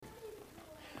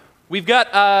We've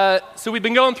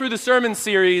been going through the sermon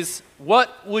series,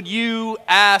 What Would You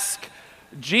Ask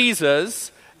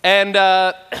Jesus? And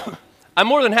I'm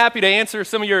more than happy to answer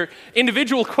some of your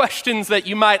individual questions that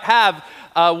you might have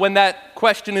when that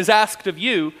question is asked of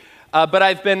you. But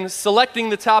I've been selecting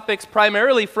the topics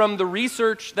primarily from the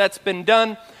research that's been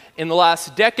done in the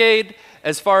last decade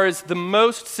as far as the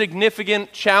most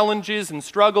significant challenges and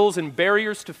struggles and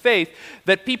barriers to faith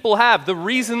that people have, the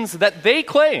reasons that they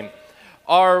claim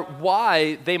are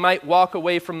why they might walk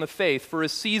away from the faith for a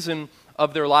season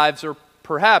of their lives or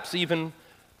perhaps even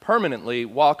permanently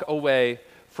walk away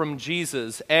from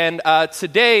Jesus. And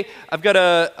today I've got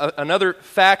another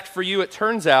fact for you. It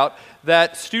turns out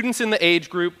that students in the age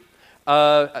group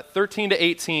 13 to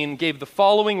 18 gave the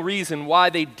following reason why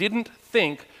they didn't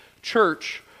think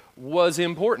church was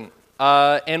important.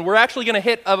 And we're actually going to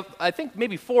hit, I think,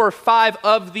 maybe 4 or 5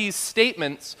 of these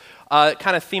statements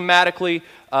kind of thematically.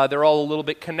 They're all a little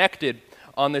bit connected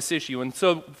on this issue. And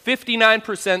so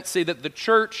 59% say that the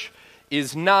church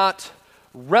is not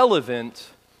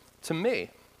relevant to me.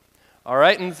 All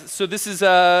right, and so this is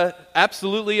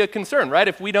absolutely a concern, right?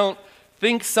 If we don't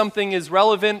think something is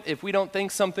relevant, if we don't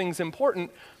think something's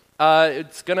important,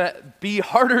 it's going to be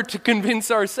harder to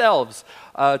convince ourselves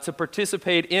to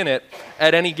participate in it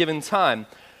at any given time.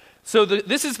 So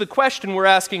this is the question we're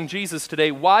asking Jesus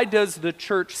today. Why does the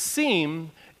church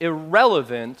seem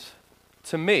irrelevant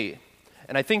to me?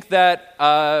 And I think that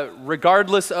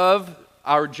regardless of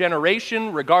our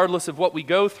generation, regardless of what we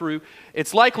go through,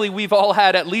 it's likely we've all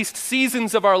had at least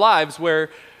seasons of our lives where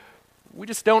we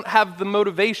just don't have the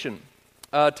motivation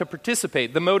to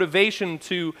participate, the motivation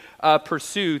to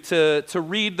pursue, to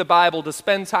read the Bible, to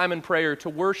spend time in prayer, to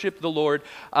worship the Lord,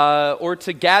 or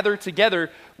to gather together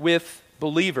with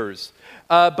believers.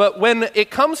 But when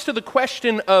it comes to the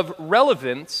question of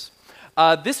relevance,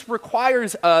 this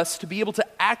requires us to be able to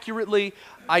accurately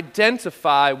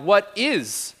identify what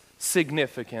is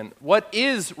significant, what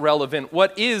is relevant,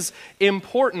 what is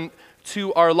important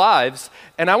to our lives.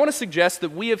 And I want to suggest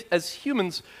that we as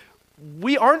humans,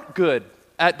 we aren't good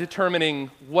at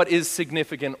determining what is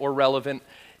significant or relevant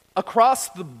across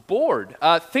the board.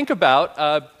 Think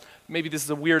about, maybe this is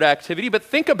a weird activity, but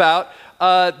think about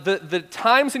the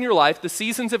times in your life, the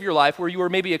seasons of your life where you were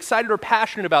maybe excited or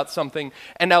passionate about something,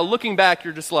 and now looking back,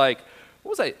 you're just like,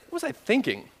 what was I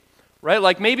thinking? Right?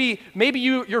 Like maybe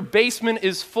your basement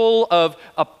is full of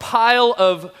a pile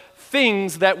of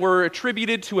things that were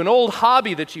attributed to an old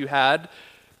hobby that you had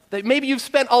that maybe you've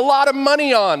spent a lot of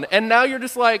money on, and now you're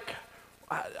just like,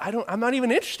 I'm not even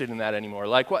interested in that anymore.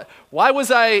 Like, why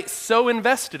was I so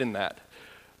invested in that?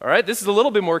 All right, this is a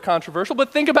little bit more controversial,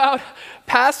 but think about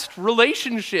past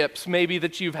relationships maybe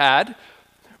that you've had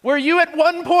where you at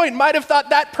one point might have thought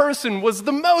that person was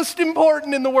the most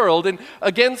important in the world, and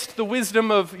against the wisdom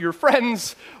of your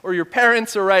friends or your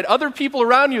parents or other people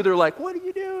around you, they're like, what are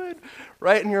you doing?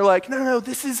 Right? And you're like, no,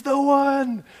 this is the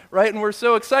one. Right? And we're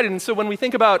so excited. And so when we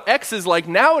think about exes, like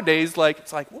nowadays, like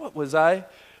it's like, what was I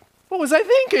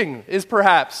thinking is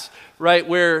perhaps right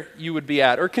where you would be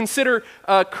at. Or consider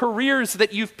careers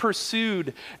that you've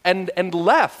pursued and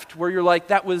left where you're like,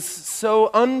 that was so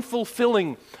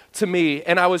unfulfilling to me,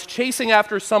 and I was chasing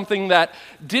after something that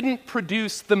didn't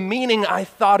produce the meaning I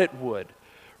thought it would.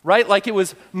 Right? Like it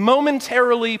was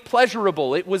momentarily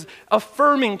pleasurable. It was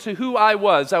affirming to who I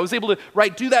was. I was able to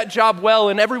do that job well,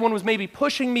 and everyone was maybe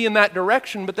pushing me in that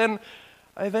direction, but then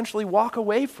I eventually walk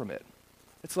away from it.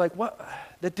 It's like, what?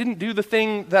 That didn't do the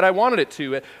thing that I wanted it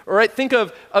to. Or think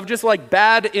of just like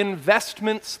bad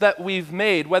investments that we've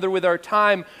made, whether with our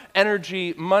time,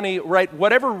 energy, money, right?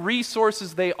 Whatever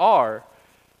resources they are,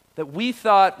 that we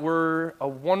thought were a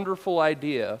wonderful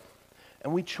idea,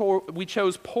 and we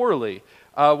chose poorly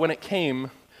when it came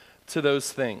to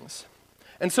those things.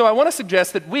 And so I want to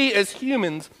suggest that we as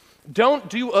humans don't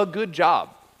do a good job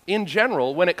in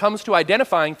general when it comes to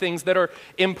identifying things that are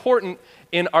important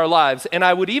in our lives. And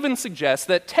I would even suggest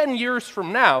that 10 years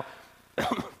from now,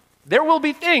 there will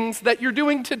be things that you're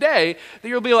doing today that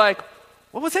you'll be like,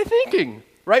 what was I thinking?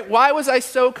 Right? Why was I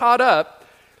so caught up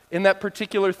in that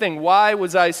particular thing? Why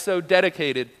was I so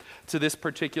dedicated to this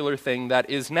particular thing that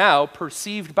is now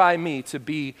perceived by me to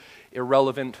be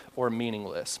irrelevant or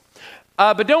meaningless?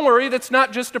 But don't worry, that's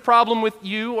not just a problem with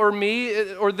you or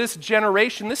me or this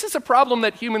generation. This is a problem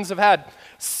that humans have had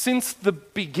since the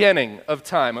beginning of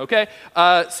time, okay?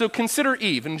 So consider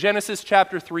Eve in Genesis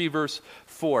chapter 3, verse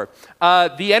 4.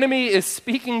 The enemy is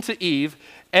speaking to Eve,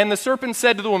 and the serpent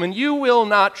said to the woman, you will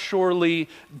not surely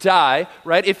die,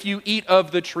 right, if you eat of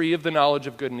the tree of the knowledge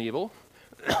of good and evil.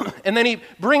 And then he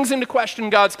brings into question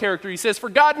God's character. He says, "For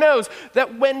God knows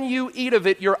that when you eat of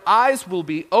it, your eyes will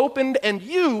be opened and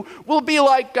you will be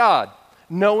like God,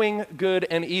 knowing good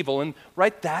and evil." And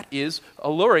that is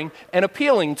alluring and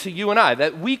appealing to you and I,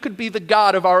 that we could be the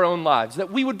God of our own lives,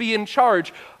 that we would be in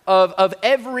charge of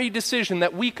every decision,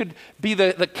 that we could be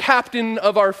the captain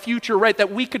of our future, right?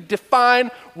 That we could define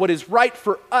what is right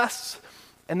for us,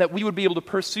 and that we would be able to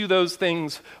pursue those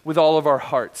things with all of our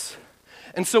hearts.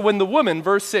 And so when the woman,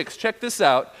 verse 6, check this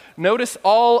out, notice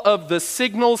all of the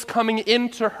signals coming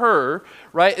into her,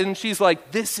 right? And she's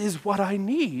like, this is what I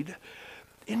need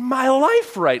in my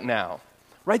life right now,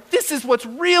 right? This is what's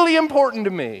really important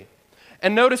to me.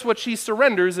 And notice what she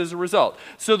surrenders as a result.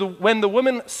 So when the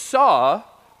woman saw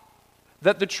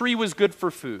that the tree was good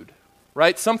for food,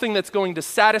 right? Something that's going to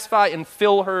satisfy and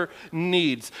fill her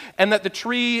needs. And that the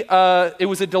tree, it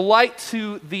was a delight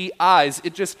to the eyes.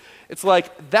 It's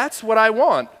like, that's what I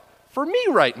want for me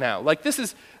right now. Like, this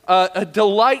is a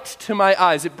delight to my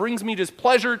eyes. It brings me just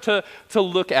pleasure to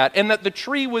look at. And that the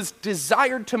tree was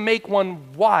desired to make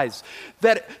one wise.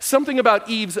 That something about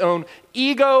Eve's own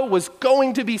ego was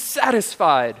going to be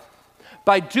satisfied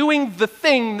by doing the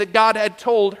thing that God had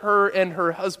told her and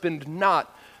her husband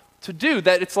not to do.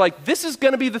 That it's like, this is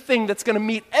going to be the thing that's going to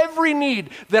meet every need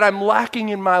that I'm lacking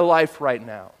in my life right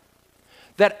now.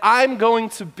 That I'm going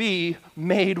to be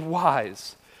made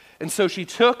wise. And so she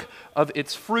took of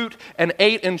its fruit and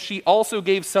ate, and she also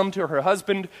gave some to her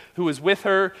husband who was with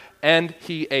her, and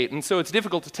he ate. And so it's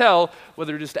difficult to tell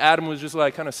whether just Adam was just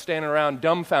like kind of standing around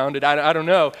dumbfounded. I don't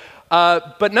know.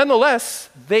 But nonetheless,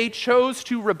 they chose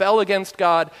to rebel against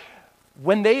God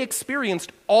when they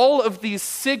experienced all of these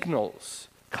signals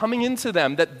coming into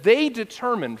them that they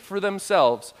determined for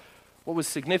themselves what was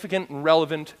significant and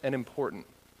relevant and important.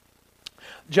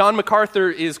 John MacArthur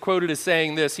is quoted as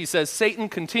saying this. He says, "Satan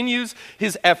continues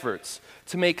his efforts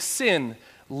to make sin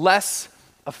less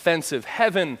offensive,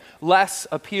 heaven less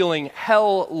appealing,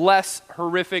 hell less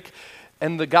horrific,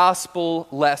 and the gospel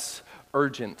less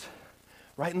urgent."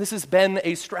 Right? And this has been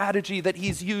a strategy that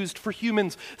he's used for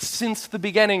humans since the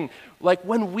beginning. Like,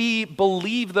 when we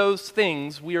believe those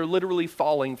things, we are literally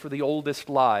falling for the oldest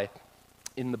lie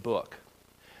in the book.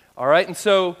 All right? And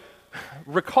so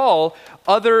recall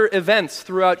other events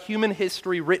throughout human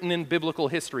history written in biblical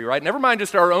history, right? Never mind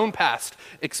just our own past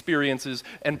experiences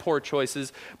and poor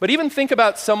choices, but even think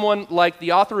about someone like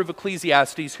the author of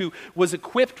Ecclesiastes, who was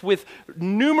equipped with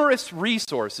numerous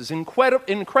resources,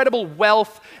 incredible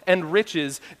wealth and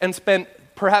riches, and spent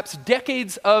perhaps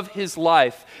decades of his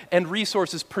life and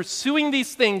resources pursuing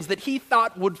these things that he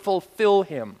thought would fulfill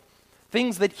him,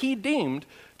 things that he deemed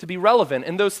to be relevant.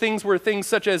 And those things were things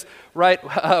such as,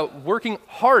 working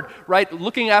hard, right,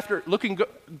 looking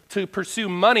to pursue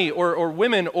money or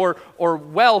women or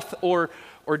wealth or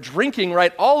drinking,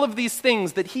 right, all of these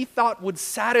things that he thought would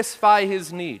satisfy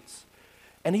his needs.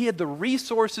 And he had the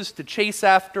resources to chase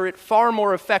after it far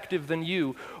more effective than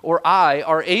you or I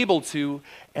are able to.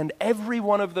 And every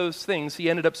one of those things, he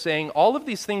ended up saying, all of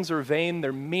these things are vain,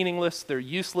 they're meaningless, they're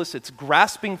useless, it's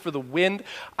grasping for the wind.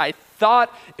 I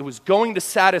thought it was going to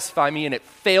satisfy me, and it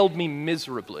failed me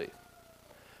miserably.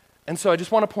 And so I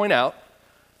just want to point out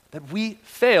that we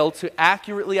fail to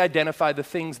accurately identify the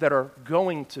things that are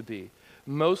going to be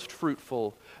most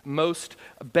fruitful, most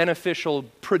beneficial,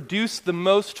 produce the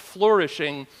most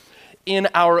flourishing in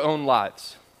our own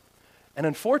lives. And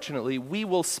unfortunately, we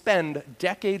will spend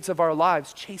decades of our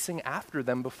lives chasing after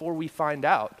them before we find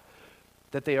out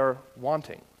that they are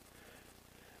wanting.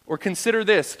 Or consider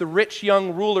this, the rich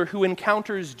young ruler who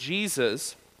encounters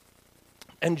Jesus,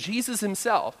 and Jesus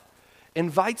himself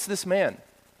invites this man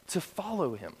to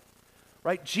follow him.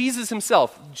 Right? Jesus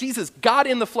himself, Jesus, God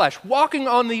in the flesh, walking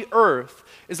on the earth,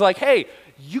 is like, hey,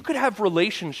 you could have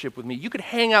relationship with me. You could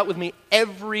hang out with me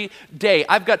every day.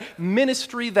 I've got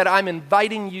ministry that I'm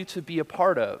inviting you to be a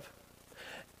part of.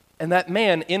 And that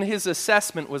man, in his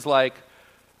assessment, was like,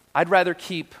 I'd rather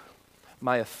keep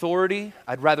my authority,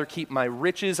 I'd rather keep my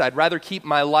riches, I'd rather keep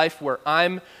my life where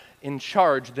I'm in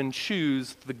charge than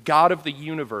choose the God of the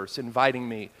universe inviting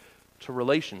me to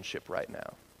relationship right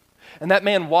now. And that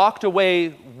man walked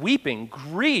away weeping,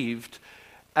 grieved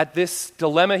at this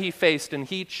dilemma he faced, and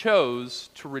he chose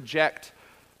to reject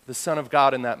the Son of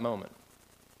God in that moment.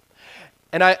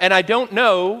 And I don't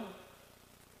know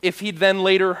if he'd then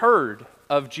later heard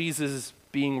of Jesus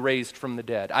being raised from the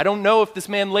dead. I don't know if this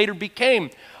man later became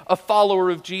a follower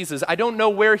of Jesus. I don't know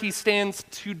where he stands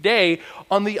today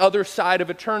on the other side of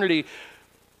eternity.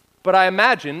 But I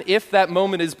imagine if that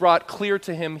moment is brought clear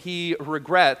to him, he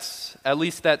regrets at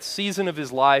least that season of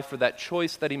his life or that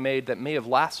choice that he made that may have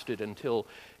lasted until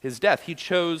his death. He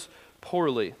chose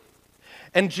poorly.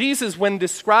 And Jesus, when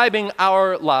describing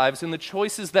our lives and the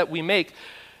choices that we make,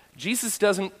 Jesus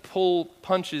doesn't pull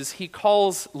punches. He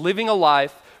calls living a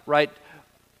life, right,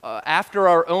 after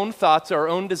our own thoughts, our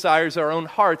own desires, our own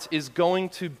hearts, is going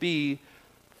to be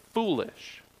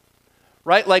foolish,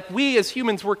 right? Like we as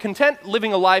humans, we're content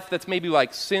living a life that's maybe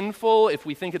like sinful if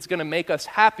we think it's going to make us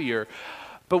happier,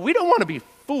 but we don't want to be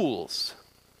fools.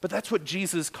 But that's what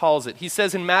Jesus calls it. He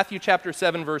says in Matthew chapter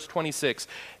 7, verse 26,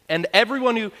 "And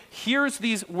everyone who hears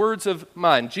these words of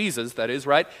mine," Jesus, that is,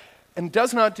 right, "and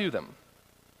does not do them,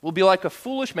 will be like a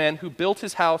foolish man who built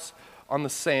his house on the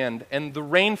sand, and the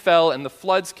rain fell, and the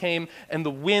floods came, and the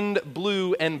wind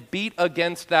blew and beat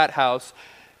against that house,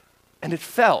 and it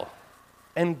fell,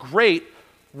 and great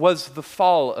was the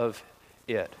fall of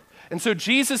it." And so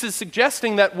Jesus is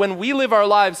suggesting that when we live our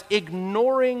lives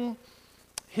ignoring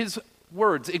his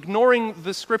words, ignoring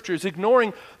the scriptures,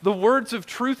 ignoring the words of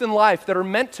truth and life that are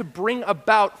meant to bring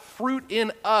about fruit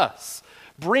in us,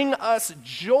 bring us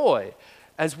joy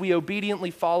as we obediently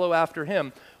follow after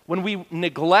him, when we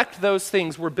neglect those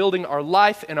things, we're building our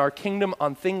life and our kingdom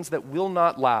on things that will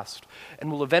not last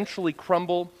and will eventually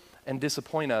crumble and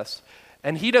disappoint us.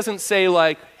 And he doesn't say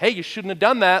like, hey, you shouldn't have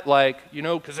done that, like,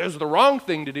 because it was the wrong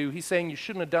thing to do. He's saying you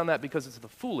shouldn't have done that because it's the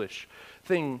foolish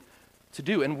thing to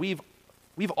do. And we've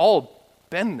all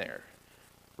been there,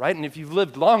 right? And if you've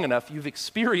lived long enough, you've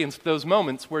experienced those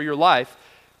moments where your life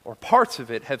or parts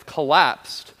of it have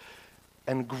collapsed,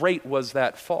 and great was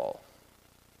that fall.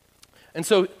 And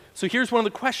so here's one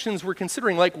of the questions we're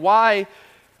considering, like why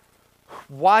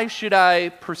should I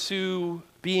pursue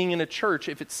being in a church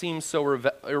if it seems so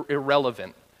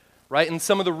irrelevant, right? And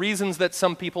some of the reasons that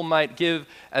some people might give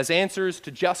as answers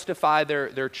to justify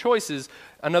their choices,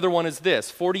 another one is this: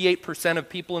 48% of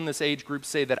people in this age group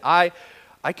say that I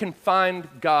can find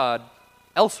God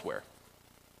elsewhere.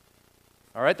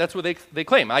 All right, that's what they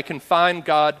claim. I can find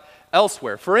God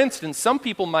elsewhere. For instance, some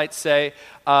people might say,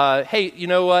 hey, you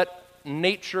know what?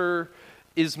 Nature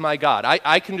is my God.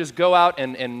 I can just go out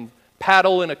and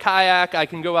paddle in a kayak. I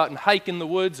can go out and hike in the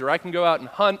woods, or I can go out and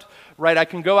hunt, right? I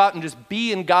can go out and just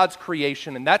be in God's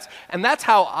creation. And that's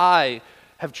how I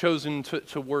have chosen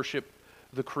to worship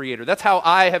the Creator. That's how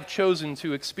I have chosen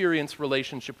to experience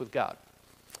relationship with God.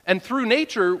 And through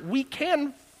nature, we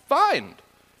can find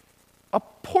a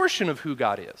portion of who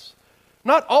God is.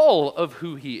 Not all of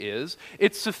who he is.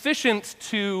 It's sufficient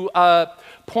to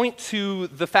point to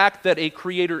the fact that a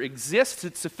creator exists.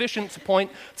 It's sufficient to point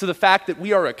to the fact that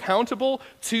we are accountable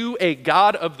to a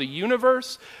God of the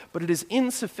universe. But it is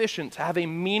insufficient to have a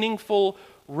meaningful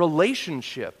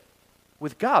relationship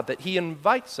with God that he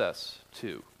invites us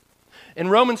to. In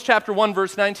Romans chapter 1,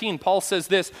 verse 19, Paul says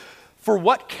this: "For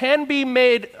what can be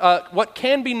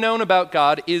known about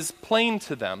God is plain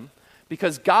to them,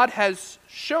 because God has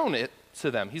shown it to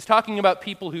them." He's talking about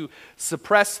people who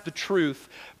suppress the truth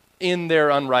in their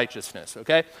unrighteousness,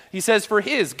 okay? He says, "For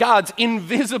God's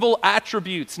invisible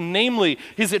attributes, namely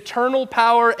his eternal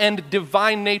power and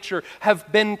divine nature,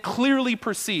 have been clearly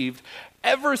perceived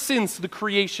ever since the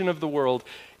creation of the world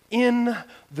in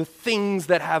the things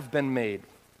that have been made.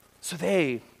 So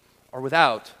they are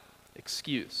without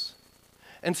excuse."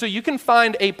 And so you can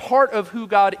find a part of who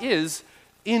God is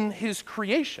in his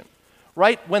creation,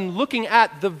 right? When looking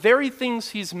at the very things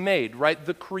he's made, right?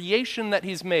 The creation that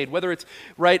he's made, whether it's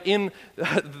right in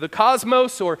the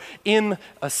cosmos or in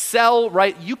a cell,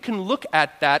 right? You can look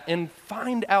at that and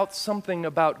find out something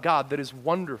about God that is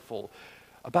wonderful,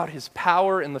 about his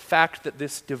power and the fact that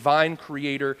this divine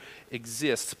creator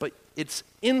exists. But it's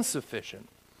insufficient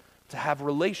to have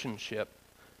relationship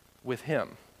with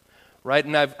him. Right?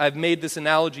 And I've made this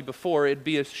analogy before. It'd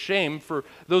be a shame for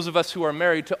those of us who are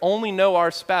married to only know our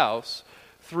spouse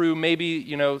through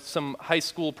maybe, some high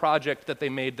school project that they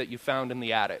made that you found in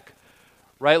the attic.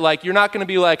 Right? Like, you're not going to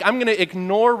be like, I'm going to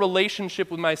ignore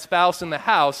relationship with my spouse in the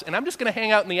house, and I'm just going to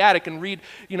hang out in the attic and read,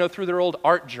 through their old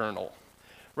art journal.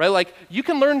 Right? Like, you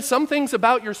can learn some things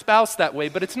about your spouse that way,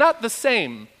 but it's not the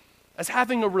same as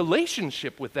having a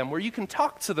relationship with them where you can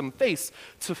talk to them face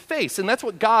to face. And that's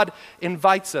what God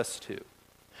invites us to.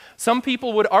 Some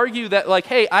people would argue that, like,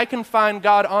 hey, I can find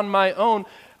God on my own.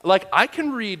 Like, I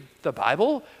can read the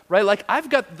Bible, right? Like, I've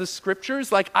got the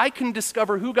scriptures. Like, I can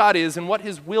discover who God is and what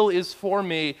his will is for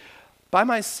me by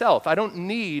myself. I don't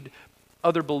need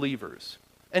other believers.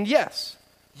 And yes,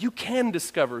 you can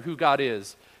discover who God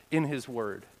is in his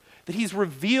word. That he's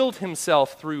revealed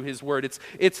himself through his word.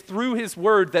 It's through his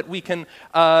word that we can,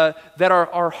 that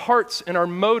our hearts and our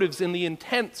motives and the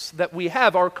intents that we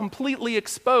have are completely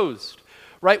exposed,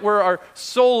 right? Where our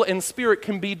soul and spirit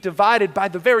can be divided by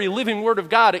the very living Word of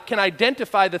God. It can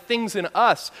identify the things in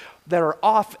us that are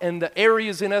off and the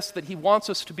areas in us that he wants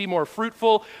us to be more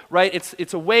fruitful, right?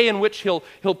 It's a way in which he'll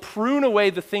prune away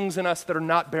the things in us that are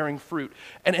not bearing fruit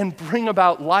and bring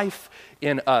about life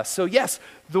in us. So yes,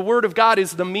 the Word of God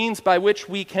is the means by which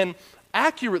we can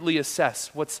accurately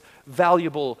assess what's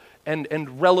valuable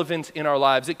and relevant in our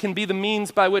lives. It can be the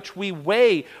means by which we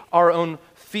weigh our own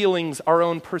feelings, our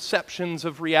own perceptions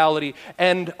of reality,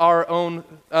 and our own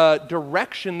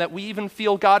direction that we even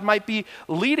feel God might be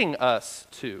leading us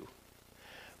to.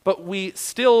 But we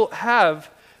still have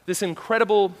this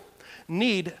incredible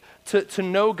need to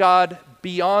know God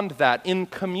beyond that, in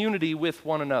community with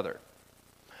one another.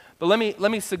 But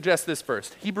let me suggest this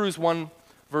first. Hebrews 1,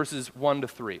 verses 1 to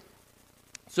 3.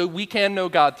 So we can know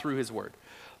God through his word.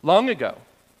 Long ago,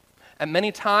 at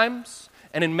many times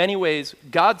and in many ways,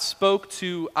 God spoke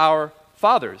to our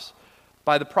fathers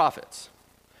by the prophets.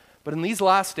 But in these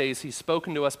last days, he's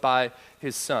spoken to us by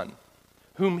his Son,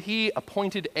 whom he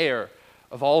appointed heir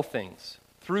of all things,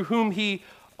 through whom he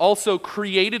also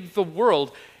created the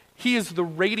world. He is the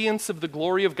radiance of the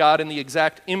glory of God and the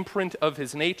exact imprint of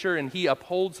his nature, and he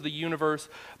upholds the universe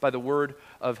by the word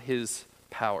of his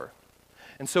power.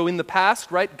 And so in the past,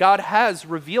 right, God has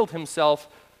revealed himself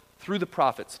through the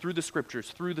prophets, through the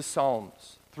scriptures, through the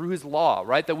Psalms, through his law,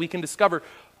 right, that we can discover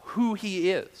who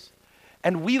he is.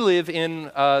 And we live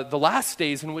in the last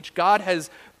days in which God has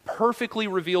perfectly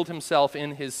revealed himself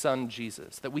in his Son,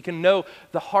 Jesus, that we can know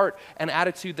the heart and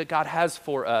attitude that God has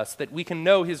for us, that we can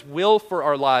know his will for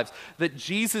our lives, that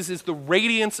Jesus is the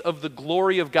radiance of the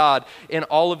glory of God in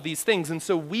all of these things. And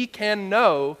so we can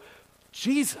know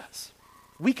Jesus.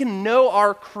 We can know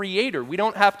our Creator. We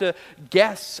don't have to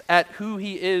guess at who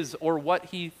he is or what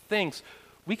he thinks.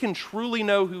 We can truly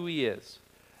know who he is.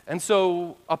 And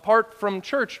so apart from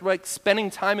church, like spending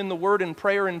time in the Word and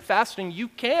prayer and fasting, you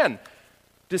can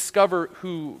discover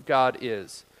who God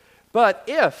is. But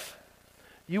if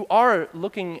you are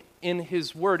looking in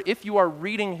his word, if you are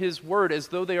reading his word as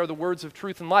though they are the words of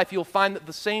truth and life, you'll find that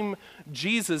the same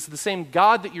Jesus, the same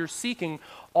God that you're seeking,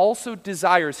 also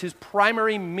desires, his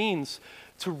primary means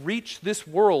to reach this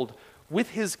world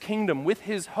with his kingdom, with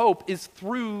his hope, is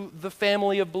through the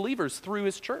family of believers, through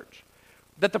his church.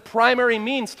 That the primary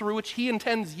means through which he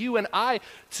intends you and I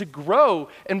to grow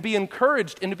and be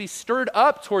encouraged and to be stirred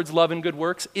up towards love and good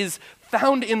works is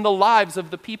found in the lives of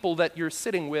the people that you're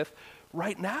sitting with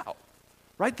right now.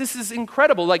 Right? This is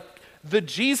incredible. Like the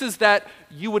Jesus that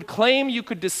you would claim you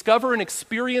could discover and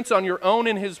experience on your own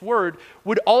in his word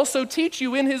would also teach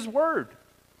you in his word.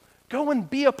 Go and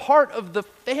be a part of the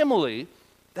family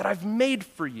that I've made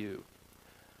for you.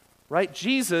 Right?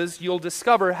 Jesus, you'll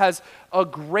discover, has a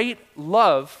great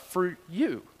love for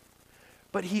you.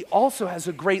 But he also has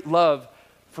a great love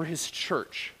for his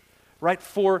church, right?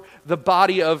 For the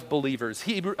body of believers.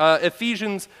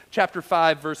 Ephesians chapter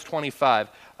 5, verse 25.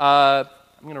 I'm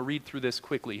going to read through this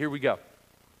quickly. Here we go.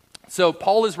 So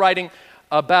Paul is writing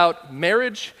about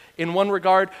marriage in one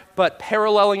regard, but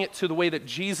paralleling it to the way that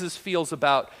Jesus feels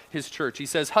about his church. He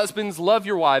says, "Husbands, love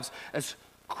your wives as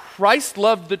Christ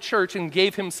loved the church and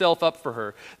gave himself up for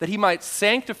her, that he might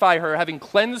sanctify her, having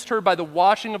cleansed her by the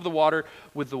washing of the water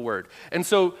with the word." And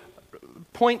so,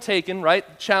 point taken,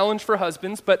 right? Challenge for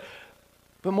husbands, but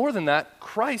more than that,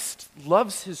 Christ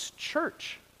loves his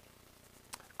church.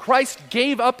 Christ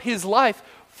gave up his life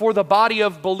for the body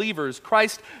of believers.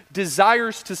 Christ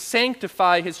desires to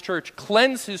sanctify his church,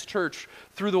 cleanse his church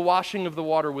through the washing of the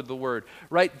water with the word,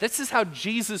 right? This is how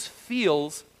Jesus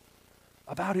feels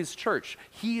about his church.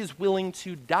 He is willing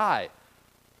to die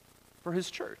for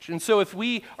his church. And so if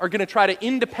we are going to try to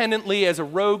independently, as a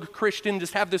rogue Christian,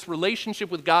 just have this relationship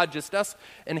with God, just us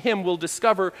and him, we'll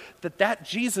discover that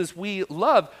Jesus we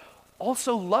love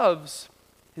also loves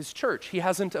his church. He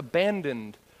hasn't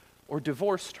abandoned or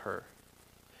divorced her.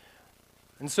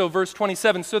 And so verse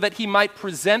 27, so that he might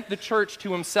present the church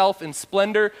to himself in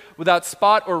splendor, without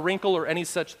spot or wrinkle or any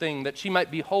such thing, that she might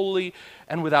be holy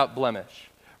and without blemish.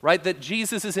 Right, that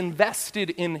Jesus is invested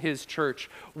in his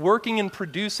church, working and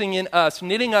producing in us,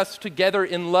 knitting us together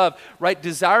in love, right,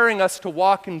 desiring us to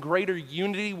walk in greater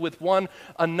unity with one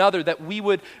another, that we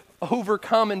would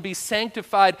overcome and be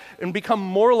sanctified and become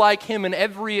more like him in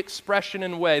every expression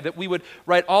and way, that we would,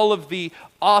 right, all of the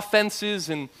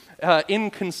offenses and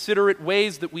inconsiderate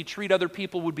ways that we treat other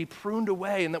people would be pruned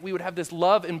away, and that we would have this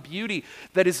love and beauty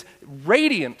that is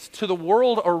radiant to the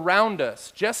world around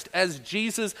us, just as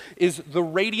Jesus is the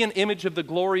radiant image of the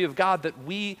glory of God, that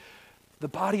we, the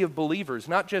body of believers,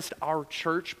 not just our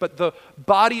church, but the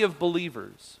body of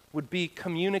believers, would be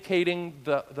communicating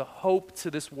the hope to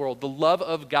this world, the love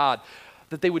of God,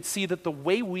 that they would see that the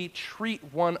way we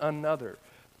treat one another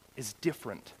is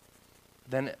different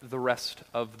than the rest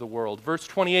of the world. Verse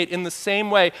 28, in the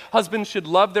same way, husbands should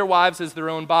love their wives as their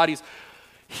own bodies.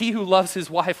 He who loves his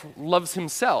wife loves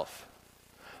himself.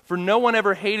 For no one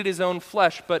ever hated his own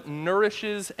flesh, but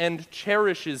nourishes and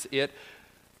cherishes it,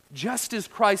 just as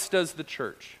Christ does the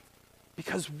church,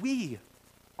 because we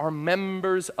are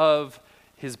members of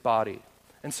his body.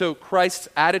 And so Christ's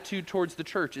attitude towards the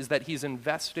church is that he's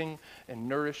investing and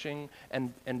nourishing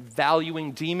and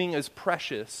valuing, deeming as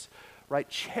precious, right,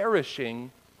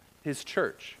 cherishing his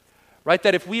church. Right,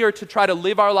 that if we are to try to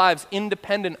live our lives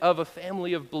independent of a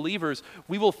family of believers,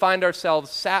 we will find ourselves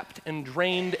sapped and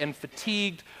drained and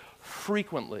fatigued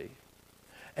frequently.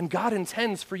 And God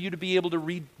intends for you to be able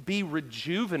to be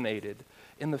rejuvenated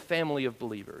in the family of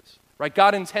believers. Right?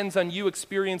 God intends on you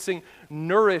experiencing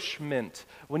nourishment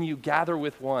when you gather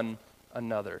with one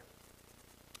another.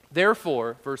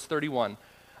 Therefore, verse 31,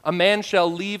 a man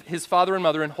shall leave his father and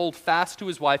mother and hold fast to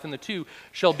his wife, and the two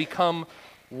shall become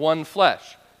one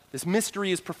flesh. This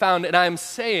mystery is profound, and I am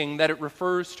saying that it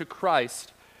refers to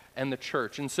Christ and the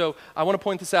church. And so I want to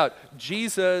point this out.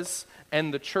 Jesus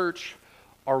and the church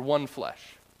are one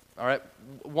flesh. All right?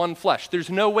 One flesh. There's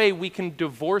no way we can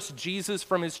divorce Jesus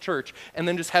from his church and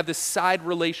then just have this side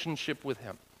relationship with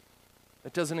him.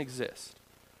 It doesn't exist.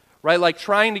 Right? Like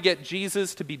trying to get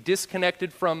Jesus to be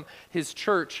disconnected from his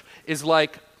church is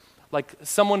like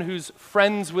someone who's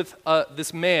friends with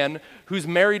this man who's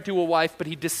married to a wife, but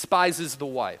he despises the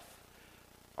wife.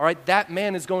 All right, that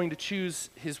man is going to choose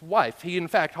his wife. He, in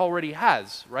fact, already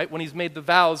has, right, when he's made the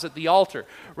vows at the altar.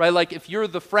 Right, like if you're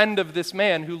the friend of this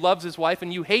man who loves his wife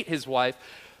and you hate his wife,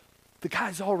 the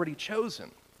guy's already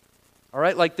chosen. All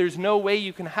right, like there's no way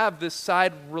you can have this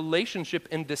side relationship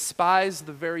and despise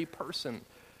the very person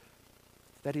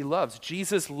that he loves.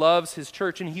 Jesus loves his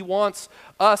church, and he wants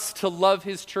us to love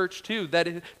his church too. That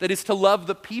is to love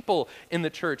the people in the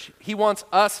church. He wants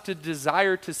us to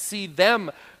desire to see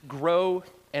them grow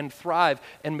and thrive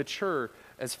and mature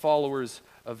as followers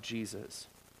of Jesus.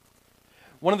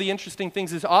 One of the interesting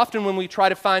things is often when we try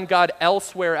to find God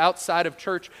elsewhere outside of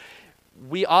church,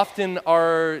 we often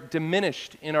are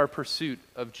diminished in our pursuit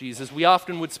of Jesus. We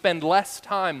often would spend less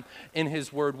time in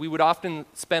his word. We would often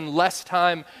spend less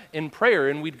time in prayer,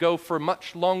 and we'd go for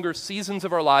much longer seasons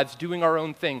of our lives doing our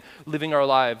own thing, living our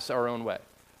lives our own way.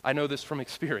 I know this from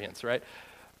experience, right?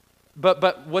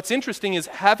 But what's interesting is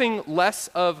having less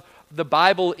of the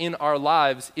Bible in our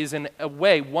lives is an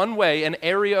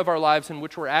area of our lives in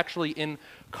which we're actually in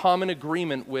common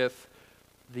agreement with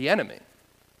the enemy.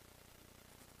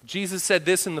 Jesus said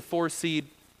this in the four-seed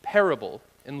parable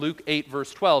in Luke 8,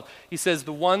 verse 12. He says,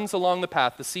 the ones along the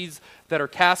path, the seeds that are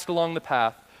cast along the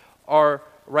path, are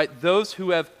those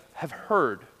who have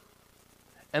heard.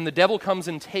 And the devil comes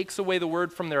and takes away the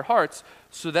word from their hearts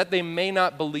so that they may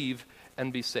not believe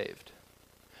and be saved.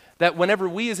 That whenever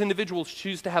we as individuals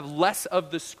choose to have less of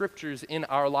the scriptures in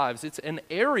our lives, it's an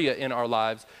area in our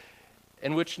lives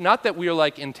in which not that we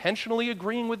are intentionally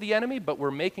agreeing with the enemy, but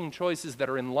we're making choices that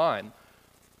are in line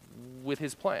with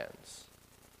his plans,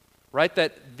 right?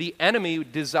 That the enemy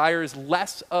desires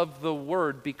less of the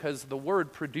word because the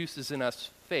word produces in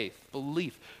us faith,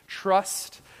 belief,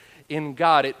 trust in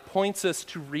God. It points us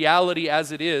to reality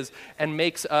as it is and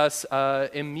makes us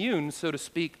immune, so to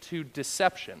speak, to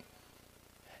deception.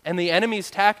 And the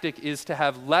enemy's tactic is to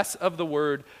have less of the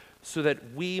word so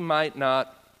that we might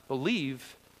not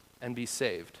believe and be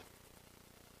saved.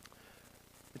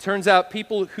 It turns out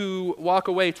people who walk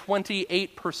away,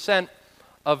 28%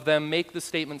 of them make the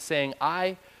statement saying,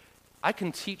 I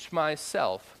can teach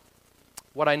myself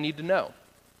what I need to know.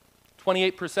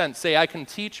 28% say, I can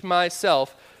teach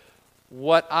myself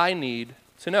what I need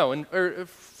to know. And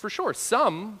for sure,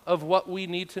 some of what we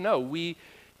need to know, we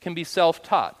can be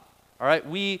self-taught. All right,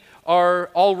 we are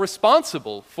all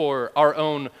responsible for our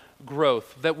own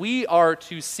growth, that we are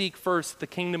to seek first the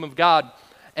kingdom of God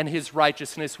and his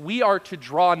righteousness. We are to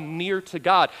draw near to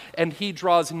God, and he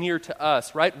draws near to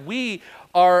us, right? We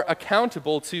are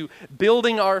accountable to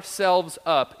building ourselves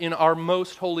up in our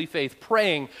most holy faith,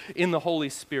 praying in the Holy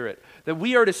Spirit, that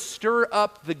we are to stir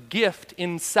up the gift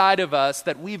inside of us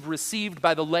that we've received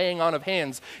by the laying on of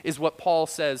hands, is what Paul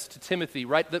says to Timothy,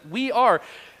 right? That we are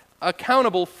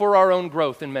accountable for our own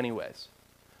growth in many ways,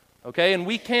 okay? And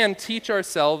we can teach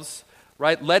ourselves,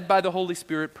 right, led by the Holy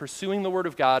Spirit, pursuing the Word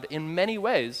of God in many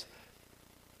ways,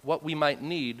 what we might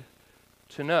need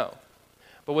to know.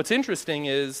 But what's interesting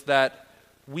is that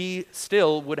we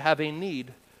still would have a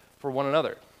need for one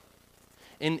another.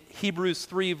 In Hebrews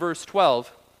 3, verse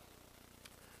 12,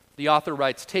 the author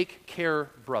writes, "Take care,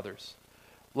 brothers,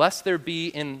 lest there be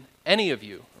in any of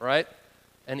you," right,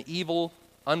 an evil,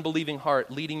 unbelieving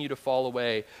heart leading you to fall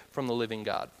away from the living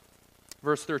God.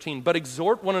 Verse 13, but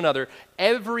exhort one another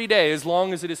every day, as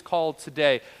long as it is called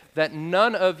today, that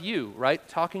none of you, right,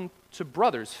 talking to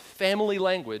brothers, family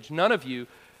language, none of you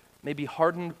may be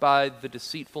hardened by the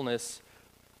deceitfulness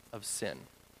of sin.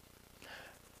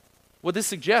 What this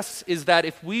suggests is that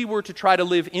if we were to try to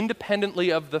live independently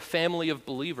of the family of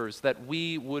believers, that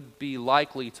we would be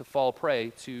likely to fall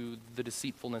prey to the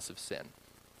deceitfulness of sin.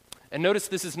 And notice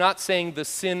this is not saying the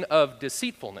sin of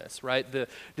deceitfulness, right? The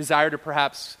desire to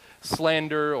perhaps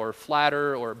slander or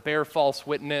flatter or bear false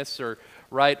witness or,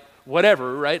 right,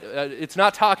 whatever, right? It's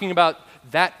not talking about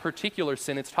that particular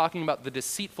sin. It's talking about the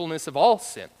deceitfulness of all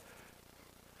sin.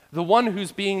 The one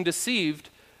who's being deceived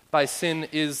by sin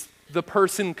is the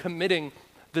person committing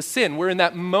the sin, where in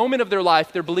that moment of their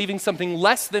life, they're believing something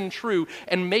less than true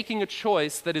and making a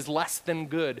choice that is less than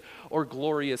good or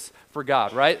glorious for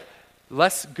God, right?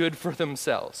 Less good for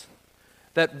themselves.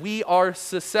 That we are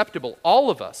susceptible, all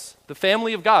of us, the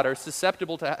family of God, are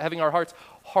susceptible to having our hearts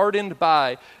hardened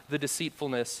by the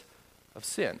deceitfulness of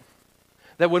sin.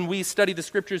 That when we study the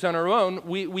scriptures on our own,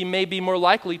 we may be more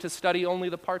likely to study only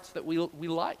the parts that we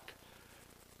like.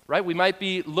 Right? We might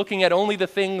be looking at only the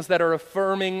things that are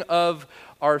affirming of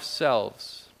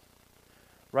ourselves.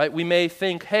 Right? We may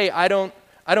think, hey, I don't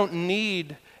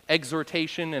need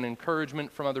exhortation and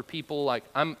encouragement from other people. Like,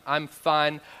 I'm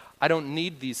fine. I don't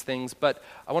need these things. But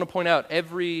I want to point out,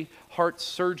 every heart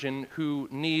surgeon who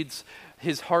needs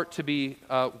his heart to be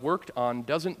worked on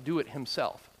doesn't do it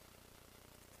himself.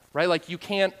 Right? Like, you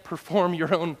can't perform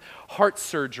your own heart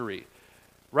surgery.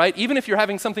 Right? Even if you're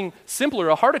having something simpler,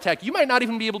 a heart attack, you might not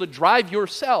even be able to drive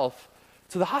yourself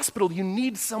to the hospital. You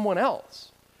need someone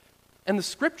else. And the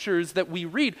scriptures that we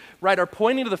read, right, are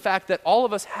pointing to the fact that all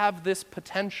of us have this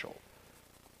potential.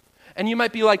 And you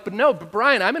might be like, but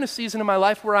Brian, I'm in a season of my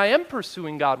life where I am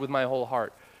pursuing God with my whole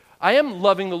heart. I am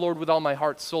loving the Lord with all my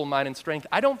heart, soul, mind, and strength.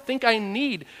 I don't think I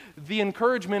need the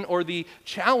encouragement or the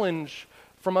challenge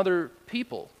from other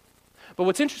people. But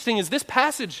what's interesting is this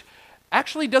passage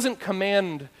actually doesn't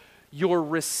command your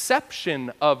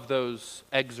reception of those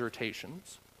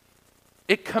exhortations.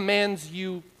 It commands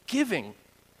you giving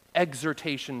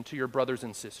exhortation to your brothers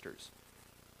and sisters.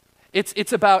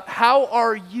 It's about how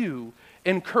are you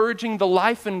encouraging the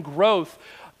life and growth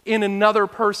in another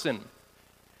person.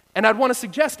 And I'd want to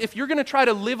suggest, if you're going to try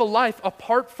to live a life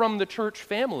apart from the church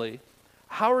family,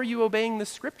 how are you obeying the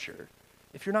scripture?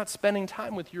 If you're not spending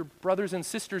time with your brothers and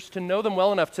sisters to know them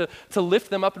well enough to lift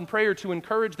them up in prayer, to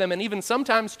encourage them, and even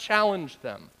sometimes challenge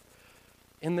them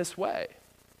in this way,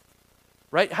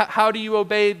 right? How do you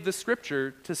obey the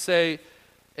scripture to say,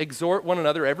 exhort one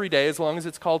another every day, as long as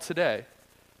it's called today,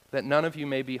 that none of you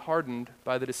may be hardened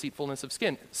by the deceitfulness of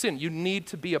sin? You need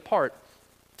to be a part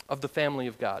of the family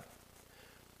of God.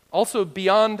 Also,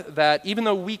 beyond that, even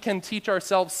though we can teach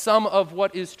ourselves some of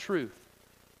what is truth,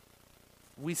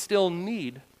 we still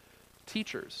need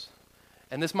teachers.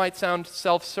 And this might sound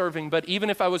self-serving, but even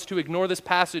if I was to ignore this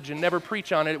passage and never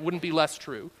preach on it, it wouldn't be less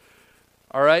true.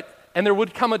 All right? And there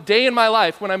would come a day in my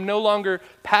life when I'm no longer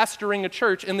pastoring a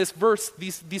church, and this verse,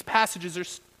 these passages are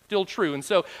still true. And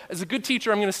so, as a good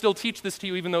teacher, I'm going to still teach this to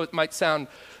you, even though it might sound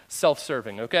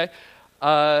self-serving, okay?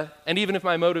 And even if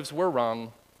my motives were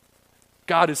wrong,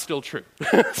 God is still true.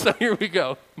 So here we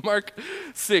go. Mark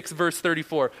 6, verse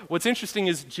 34. What's interesting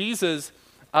is Jesus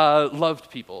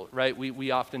loved people, right?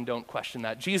 We often don't question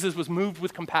that. Jesus was moved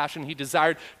with compassion. He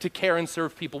desired to care and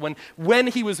serve people. When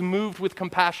he was moved with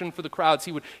compassion for the crowds,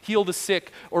 he would heal the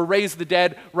sick or raise the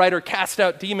dead, right, or cast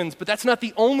out demons. But that's not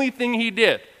the only thing he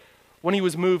did when he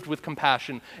was moved with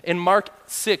compassion. In Mark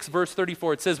 6, verse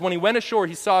 34, it says, when he went ashore,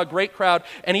 he saw a great crowd,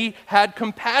 and he had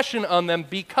compassion on them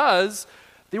because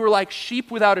they were like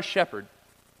sheep without a shepherd.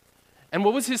 And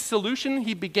what was his solution?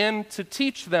 He began to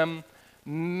teach them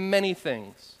many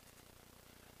things.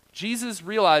 Jesus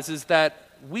realizes that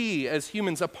we as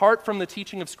humans, apart from the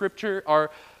teaching of Scripture,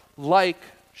 are like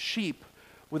sheep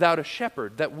without a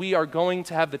shepherd, that we are going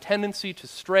to have the tendency to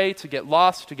stray, to get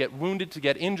lost, to get wounded, to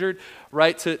get injured,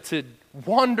 right? To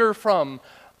wander from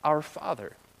our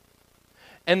Father.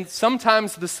 And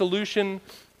sometimes the solution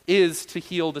is to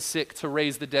heal the sick, to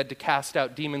raise the dead, to cast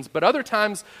out demons. But other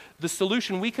times, the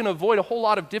solution, we can avoid a whole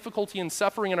lot of difficulty and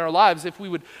suffering in our lives if we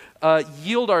would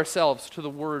yield ourselves to the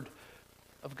Word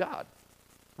of God.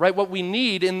 Right? What we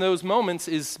need in those moments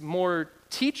is more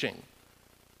teaching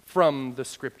from the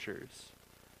Scriptures.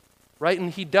 Right?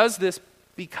 And he does this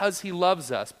because he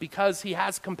loves us, because he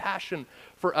has compassion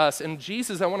for us. And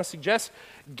Jesus, I want to suggest,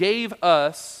 gave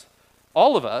us,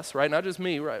 all of us, right, not just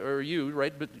me, right, or you,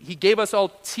 right, but he gave us all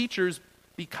teachers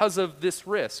because of this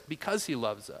risk, because he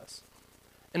loves us.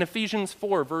 In Ephesians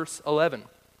 4, verse 11,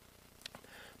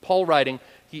 Paul writing,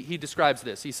 he describes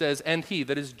this. He says, "And he,"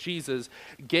 that is Jesus,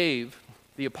 "gave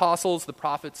the apostles, the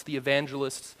prophets, the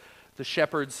evangelists, the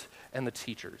shepherds, and the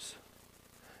teachers."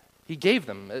 He gave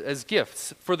them as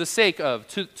gifts for the sake of,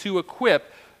 to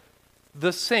equip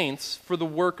the saints for the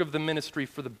work of the ministry,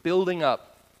 for the building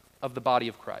up of the body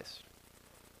of Christ.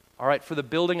 All right, for the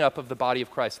building up of the body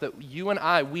of Christ. That you and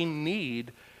I, we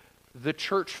need the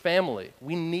church family.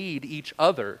 We need each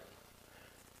other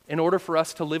in order for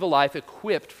us to live a life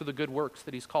equipped for the good works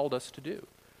that he's called us to do.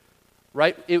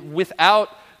 Right?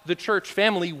 Without the church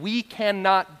family, we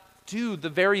cannot do the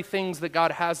very things that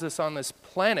God has us on this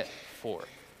planet for.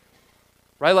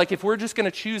 Right? Like if we're just going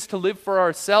to choose to live for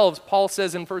ourselves, Paul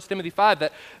says in 1 Timothy 5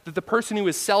 that the person who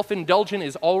is self-indulgent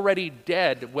is already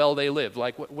dead while they live.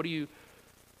 Like what are you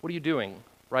doing?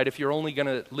 Right? If you're only going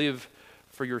to live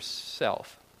for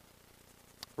yourself.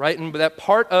 Right? And that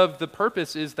part of the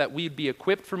purpose is that we'd be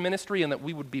equipped for ministry and that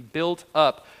we would be built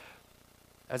up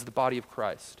as the body of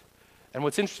Christ. And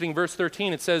what's interesting, verse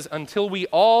 13, it says, "Until we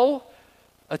all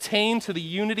attain to the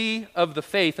unity of the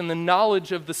faith and the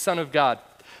knowledge of the Son of God,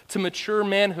 to mature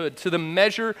manhood, to the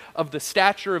measure of the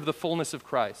stature of the fullness of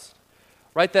Christ."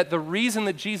 Right? That the reason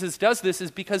that Jesus does this is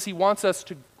because he wants us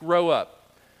to grow up.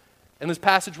 And this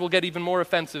passage will get even more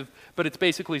offensive, but it's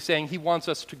basically saying he wants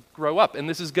us to grow up. And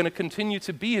this is going to continue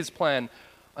to be his plan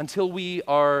until we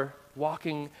are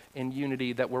walking in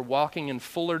unity, that we're walking in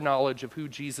fuller knowledge of who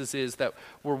Jesus is, that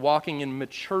we're walking in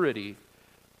maturity,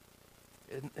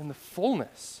 in the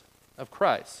fullness of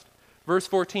Christ. Verse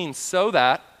 14, "So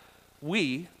that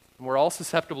we," and we're all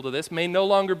susceptible to this, "may no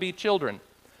longer be children."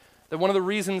 That one of the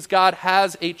reasons God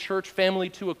has a church family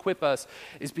to equip us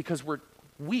is because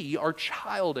we are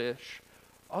childish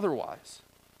otherwise.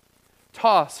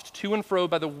 Tossed to and fro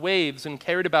by the waves and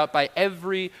carried about by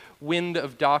every wind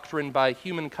of doctrine, by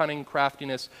human cunning,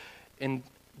 craftiness, and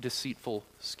deceitful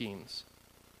schemes.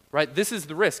 Right? This is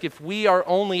the risk. If we are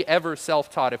only ever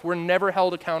self-taught, if we're never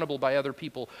held accountable by other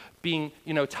people, being,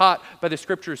 taught by the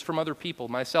scriptures from other people,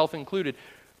 myself included,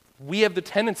 we have the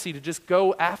tendency to just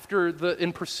go after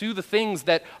and pursue the things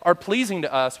that are pleasing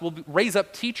to us. We'll raise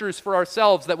up teachers for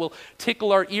ourselves that will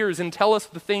tickle our ears and tell us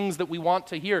the things that we want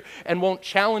to hear and won't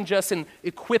challenge us and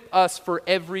equip us for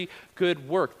every good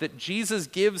work. That Jesus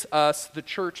gives us the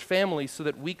church family so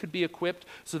that we could be equipped,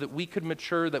 so that we could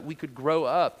mature, that we could grow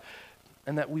up,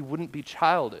 and that we wouldn't be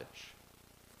childish.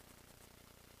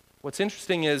 What's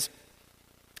interesting is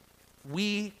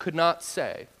we could not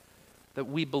say that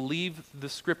we believe the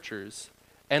scriptures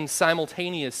and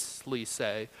simultaneously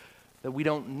say that we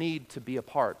don't need to be a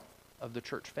part of the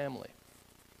church family.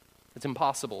 It's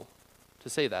impossible to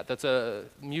say that. That's a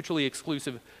mutually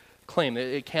exclusive claim.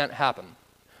 It can't happen.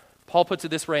 Paul puts it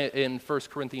this way in 1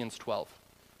 Corinthians 12.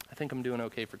 I think I'm doing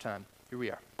okay for time. Here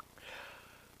we are.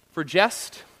 "For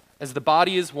just as the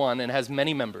body is one and has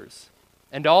many members,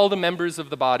 and all the members of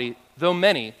the body, though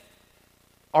many,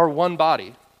 are one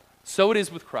body, so it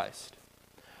is with Christ.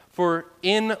 For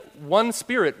in one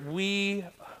Spirit we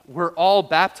were all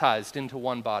baptized into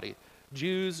one body,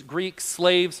 Jews, Greeks,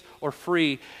 slaves, or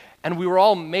free, and we were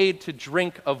all made to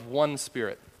drink of one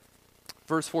Spirit."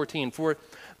 Verse 14, "For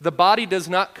the body does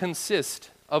not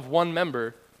consist of one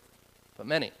member, but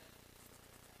many."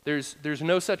 There's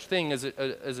no such thing as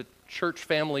a church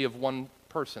family of one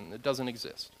person. It doesn't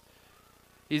exist.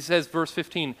 He says, verse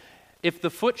 15, "If the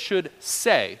foot should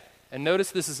say," and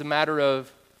notice this is a matter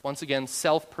of, once again,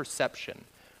 self-perception,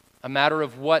 a matter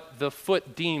of what the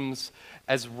foot deems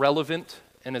as relevant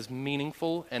and as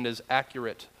meaningful and as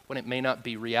accurate when it may not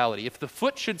be reality. "If the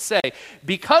foot should say,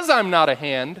 'Because I'm not a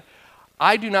hand,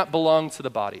 I do not belong to the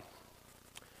body,'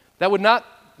 that would not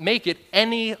make it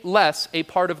any less a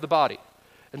part of the body."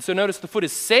 And so notice the foot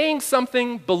is saying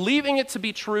something, believing it to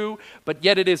be true, but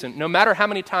yet it isn't, no matter how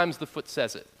many times the foot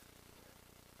says it.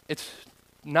 It's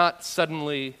not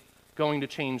suddenly going to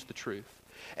change the truth.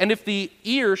 "And if the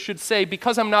ear should say,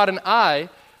 'Because I'm not an eye,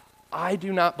 I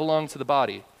do not belong to the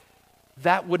body,'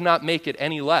 that would not make it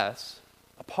any less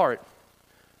a part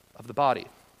of the body."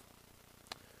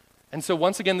 And so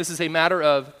once again, this is a matter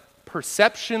of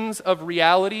perceptions of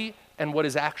reality and what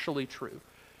is actually true.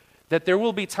 That there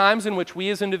will be times in which we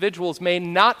as individuals may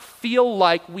not feel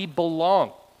like we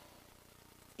belong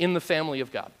in the family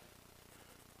of God.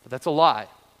 But that's a lie,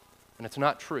 and it's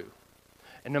not true.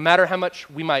 And no matter how much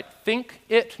we might think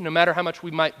it, no matter how much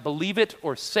we might believe it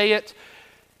or say it,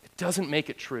 it doesn't make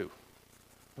it true.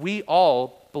 We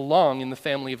all belong in the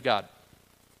family of God.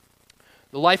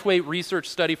 The Lifeway research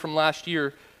study from last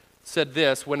year said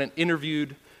this: when it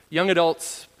interviewed young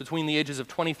adults between the ages of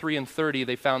 23 and 30,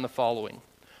 they found the following.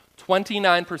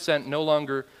 29% no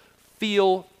longer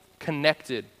feel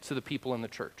connected to the people in the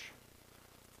church.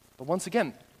 But once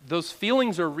again, those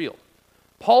feelings are real.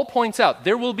 Paul points out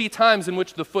there will be times in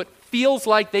which the foot feels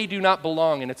like they do not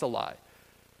belong, and it's a lie.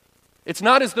 It's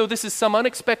not as though this is some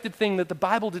unexpected thing that the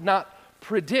Bible did not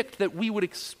predict that we would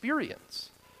experience,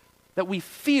 that we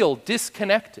feel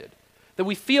disconnected, that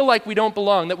we feel like we don't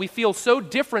belong, that we feel so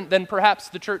different than perhaps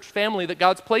the church family that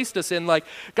God's placed us in. Like,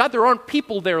 God, there aren't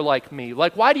people there like me.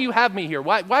 Like, why do you have me here?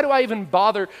 Why do I even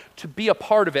bother to be a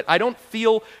part of it? I don't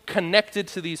feel connected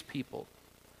to these people.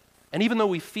 And even though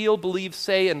we feel, believe,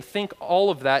 say, and think all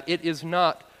of that, it is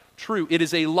not true. It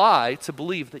is a lie to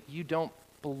believe that you don't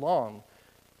belong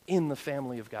in the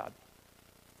family of God.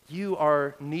 You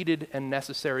are needed and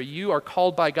necessary. You are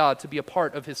called by God to be a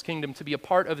part of his kingdom, to be a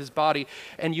part of his body,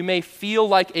 and you may feel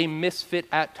like a misfit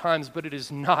at times, but it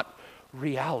is not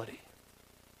reality.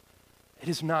 It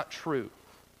is not true.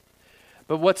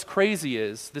 But what's crazy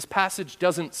is this passage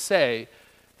doesn't say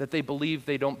that they believe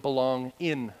they don't belong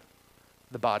in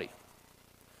the body.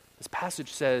 This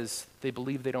passage says they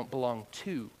believe they don't belong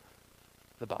to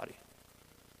the body.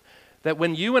 That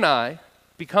when you and I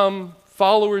become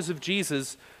followers of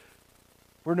Jesus,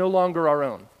 we're no longer our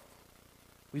own.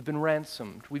 We've been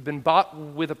ransomed. We've been bought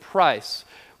with a price.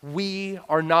 We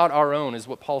are not our own, is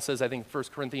what Paul says, I think, 1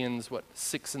 Corinthians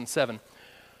 6 and 7.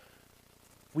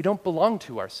 We don't belong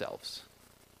to ourselves.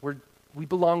 We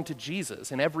belong to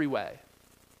Jesus in every way.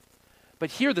 But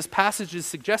here, this passage is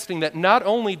suggesting that not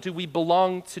only do we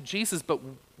belong to Jesus, but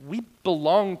we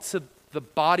belong to the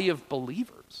body of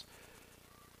believers.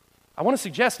 I want to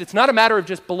suggest it's not a matter of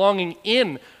just belonging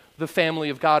in the family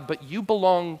of God, but you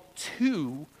belong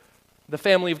to the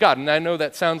family of God. And I know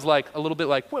that sounds like a little bit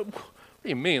like, what do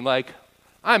you mean? Like,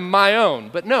 I'm my own.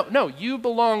 But no, you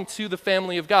belong to the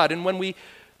family of God. And when we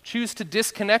choose to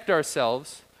disconnect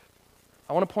ourselves,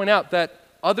 I want to point out that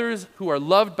others who are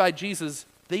loved by Jesus,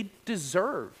 they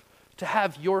deserve to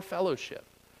have your fellowship,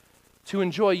 to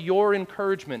enjoy your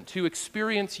encouragement, to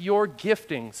experience your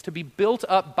giftings, to be built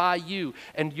up by you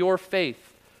and your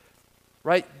faith,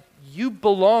 right? You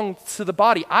belong to the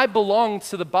body. I belong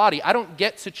to the body. I don't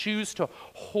get to choose to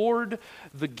hoard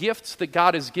the gifts that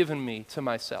God has given me to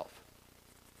myself.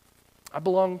 I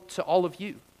belong to all of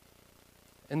you.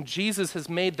 And Jesus has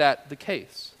made that the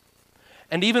case.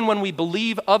 And even when we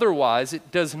believe otherwise,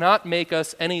 it does not make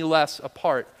us any less a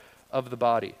part of the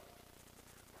body.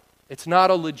 It's not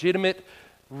a legitimate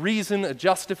reason, a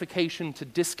justification to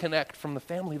disconnect from the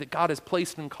family that God has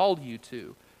placed and called you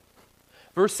to.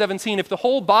 Verse 17, if the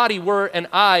whole body were an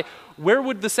eye, where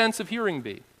would the sense of hearing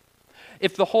be?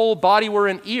 If the whole body were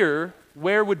an ear,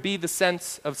 where would be the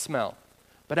sense of smell?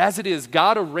 But as it is,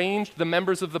 God arranged the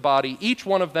members of the body, each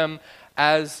one of them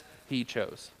as he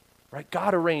chose. Right?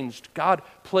 God arranged, God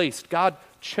placed, God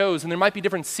chose. And there might be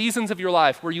different seasons of your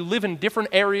life where you live in different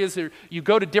areas or you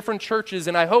go to different churches.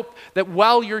 And I hope that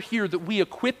while you're here that we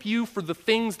equip you for the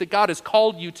things that God has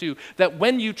called you to, that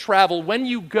when you travel, when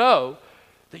you go,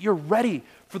 that you're ready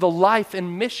for the life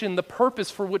and mission, the purpose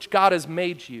for which God has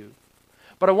made you.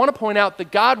 But I want to point out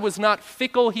that God was not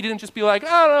fickle. He didn't just be like,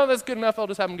 oh, no, that's good enough. I'll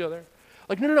just have him go there.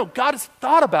 Like, no. God has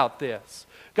thought about this.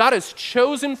 God has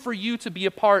chosen for you to be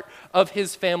a part of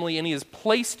his family, and he has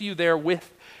placed you there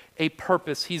with a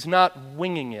purpose. He's not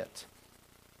winging it.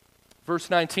 Verse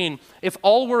 19, if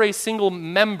all were a single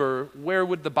member, where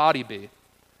would the body be?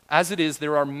 As it is,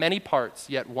 there are many parts,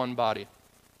 yet one body.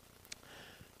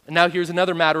 And now here's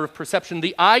another matter of perception.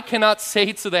 The eye cannot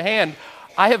say to the hand,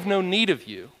 I have no need of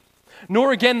you.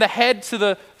 Nor again the head to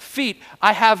the feet,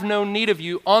 I have no need of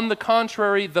you. On the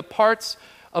contrary, the parts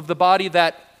of the body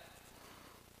that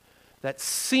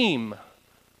seem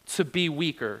to be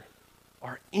weaker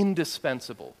are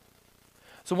indispensable.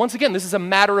 So once again, this is a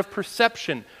matter of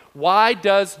perception. Why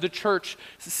does the church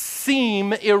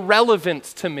seem irrelevant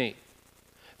to me?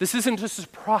 This isn't a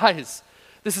surprise.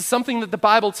 This is something that the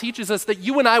Bible teaches us, that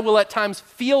you and I will at times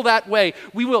feel that way.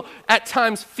 We will at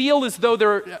times feel as though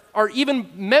there are even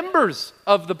members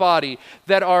of the body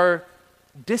that are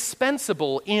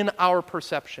dispensable in our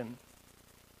perception.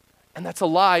 And that's a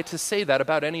lie to say that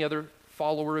about any other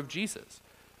follower of Jesus.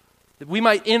 That we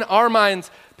might, in our minds,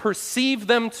 perceive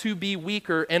them to be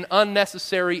weaker and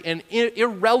unnecessary and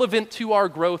irrelevant to our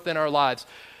growth in our lives.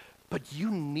 But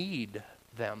you need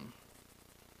them.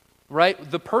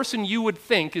 Right? The person you would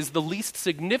think is the least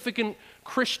significant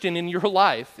Christian in your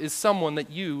life is someone that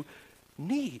you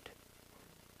need.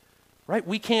 Right?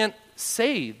 We can't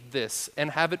say this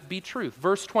and have it be truth.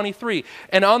 Verse 23,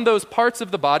 and on those parts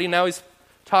of the body, now he's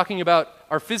talking about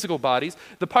our physical bodies,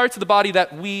 the parts of the body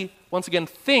that we, once again,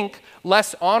 think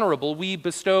less honorable, we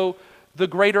bestow the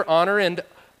greater honor, and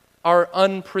our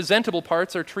unpresentable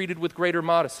parts are treated with greater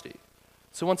modesty.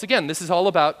 So once again, this is all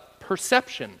about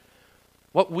perception.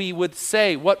 What we would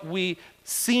say, what we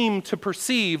seem to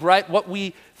perceive, right? What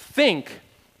we think,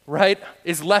 right,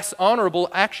 is less honorable,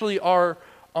 actually are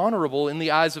honorable in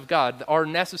the eyes of God, are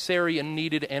necessary and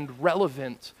needed and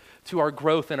relevant to our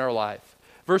growth in our life.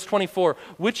 Verse 24,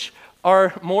 which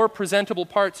our more presentable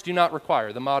parts do not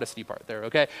require, the modesty part there,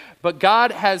 okay? But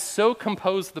God has so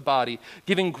composed the body,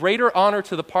 giving greater honor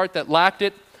to the part that lacked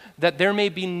it, that there may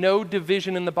be no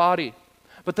division in the body,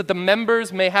 but that the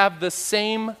members may have the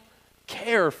same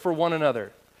care for one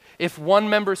another. If one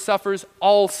member suffers,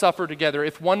 all suffer together.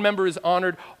 If one member is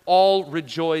honored, all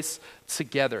rejoice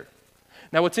together.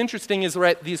 Now what's interesting is,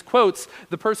 right, these quotes,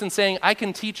 the person saying, I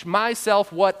can teach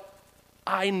myself what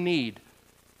I need.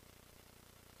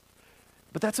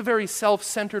 But that's a very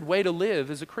self-centered way to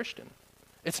live as a Christian.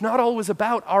 It's not always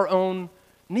about our own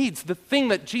needs. The thing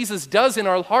that Jesus does in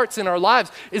our hearts, in our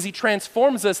lives, is he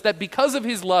transforms us that because of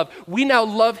his love, we now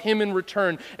love him in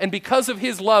return. And because of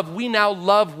his love, we now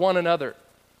love one another.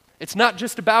 It's not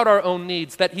just about our own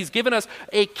needs, that he's given us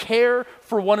a care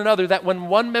for one another, that when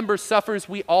one member suffers,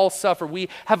 we all suffer. We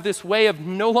have this way of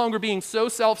no longer being so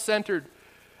self-centered,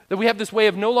 that we have this way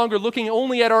of no longer looking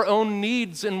only at our own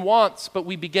needs and wants, but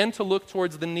we begin to look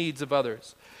towards the needs of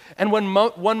others. And when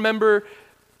one member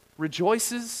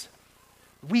rejoices,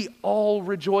 we all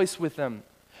rejoice with them.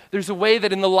 There's a way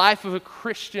that in the life of a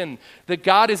Christian, that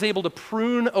God is able to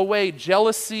prune away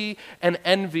jealousy and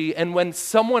envy. And when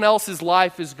someone else's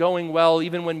life is going well,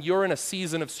 even when you're in a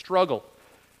season of struggle,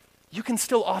 you can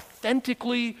still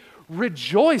authentically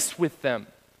rejoice with them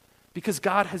because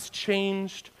God has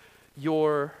changed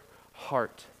your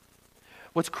heart.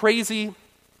 What's crazy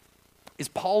is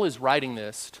Paul is writing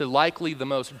this to likely the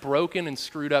most broken and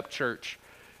screwed up church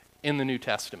in the New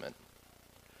Testament.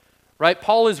 Right?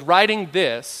 Paul is writing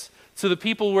this to the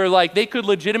people where like they could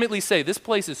legitimately say, this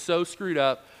place is so screwed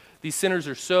up, these sinners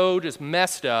are so just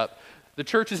messed up, the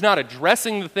church is not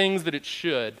addressing the things that it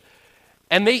should.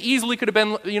 And they easily could have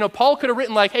been, Paul could have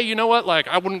written like, hey, you know what, like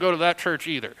I wouldn't go to that church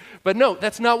either. But no,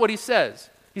 that's not what he says.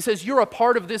 He says, you're a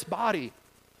part of this body.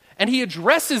 And he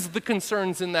addresses the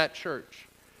concerns in that church.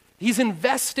 He's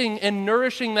investing and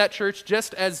nourishing that church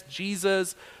just as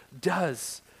Jesus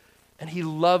does. And he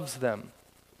loves them.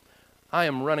 I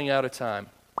am running out of time.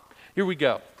 Here we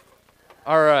go.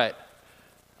 All right.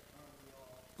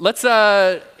 Let's,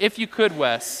 if you could,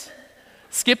 Wes,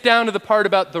 skip down to the part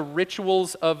about the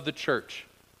rituals of the church.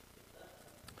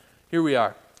 Here we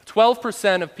are.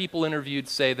 12% of people interviewed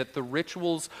say that the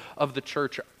rituals of the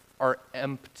church are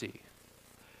empty.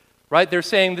 Right? They're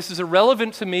saying this is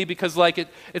irrelevant to me because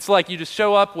it's like you just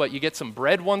show up, you get some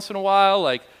bread once in a while,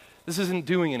 this isn't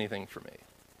doing anything for me.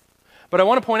 But I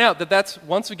want to point out that that's,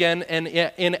 once again, an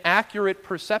inaccurate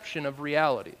perception of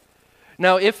reality.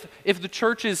 Now, if the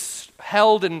church is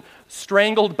held and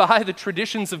strangled by the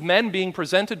traditions of men being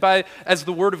presented as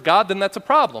the Word of God, then that's a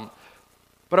problem.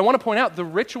 But I want to point out the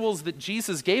rituals that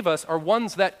Jesus gave us are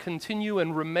ones that continue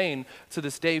and remain to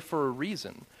this day for a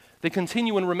reason. They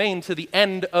continue and remain to the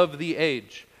end of the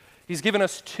age. He's given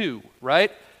us two,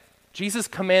 right? Jesus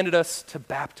commanded us to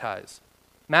baptize.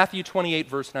 Matthew 28,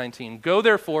 verse 19. Go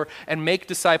therefore and make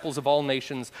disciples of all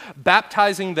nations,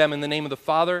 baptizing them in the name of the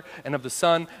Father and of the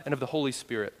Son and of the Holy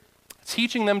Spirit,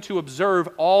 teaching them to observe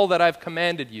all that I've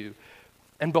commanded you.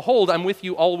 And behold, I'm with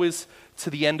you always to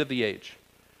the end of the age.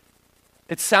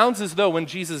 It sounds as though when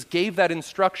Jesus gave that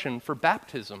instruction for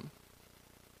baptism,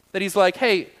 that he's like,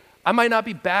 hey, I might not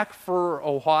be back for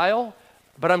a while,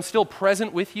 but I'm still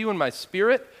present with you in my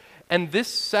spirit, and this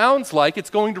sounds like it's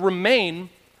going to remain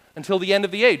until the end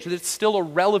of the age. It's still a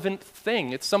relevant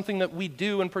thing. It's something that we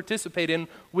do and participate in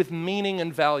with meaning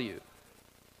and value.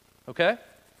 Okay?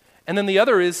 And then the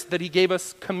other is that he gave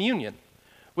us communion,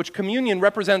 which communion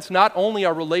represents not only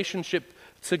our relationship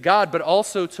to God, but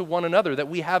also to one another, that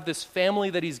we have this family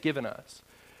that he's given us.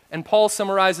 And Paul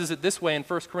summarizes it this way in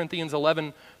 1 Corinthians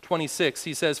 11:26.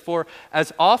 He says, for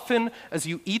as often as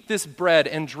you eat this bread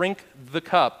and drink the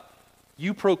cup,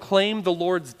 you proclaim the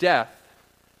Lord's death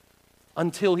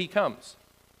until he comes.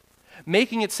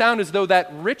 Making it sound as though that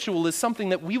ritual is something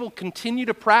that we will continue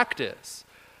to practice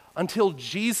until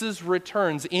Jesus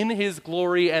returns in his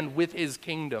glory and with his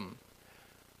kingdom.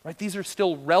 Right? These are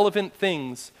still relevant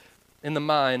things in the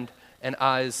mind and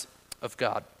eyes of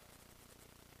God.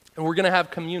 And we're going to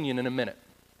have communion in a minute.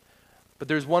 But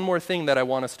there's one more thing that I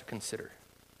want us to consider.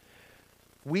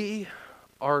 We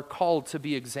are called to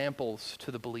be examples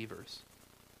to the believers.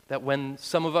 That when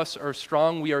some of us are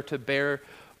strong, we are to bear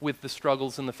with the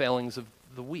struggles and the failings of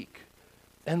the weak.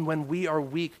 And when we are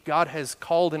weak, God has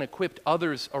called and equipped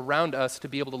others around us to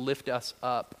be able to lift us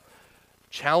up,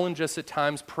 challenge us at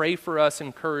times, pray for us,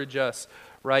 encourage us,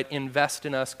 right? Invest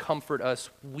in us, comfort us,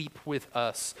 weep with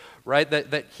us, right?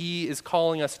 That he is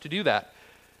calling us to do that.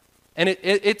 And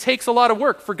it takes a lot of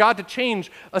work for God to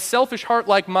change a selfish heart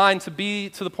like mine to be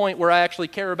to the point where I actually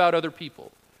care about other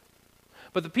people.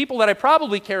 But the people that I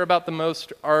probably care about the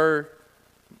most are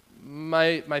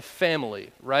my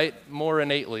family, right? More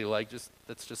innately,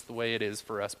 that's just the way it is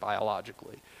for us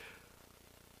biologically.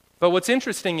 But what's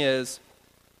interesting is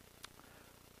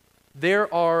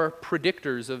there are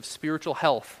predictors of spiritual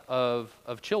health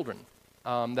of children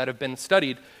that have been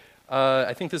studied.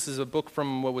 I think this is a book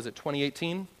from,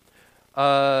 2018?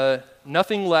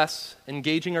 Nothing Less,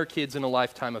 Engaging Our Kids in a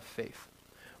Lifetime of Faith,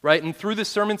 right? And through this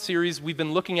sermon series, we've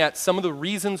been looking at some of the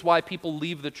reasons why people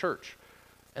leave the church.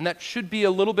 And that should be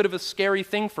a little bit of a scary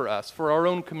thing for us, for our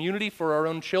own community, for our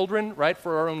own children, right?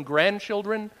 For our own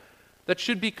grandchildren. That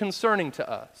should be concerning to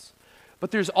us.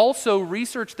 But there's also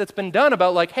research that's been done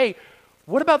about hey,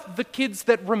 what about the kids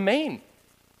that remain?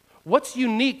 What's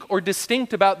unique or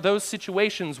distinct about those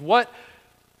situations? What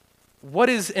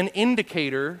is an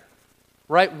indicator,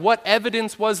 right? What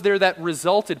evidence was there that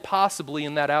resulted possibly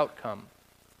in that outcome?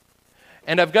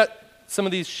 And I've got some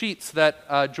of these sheets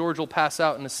that George will pass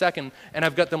out in a second, and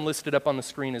I've got them listed up on the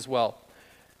screen as well.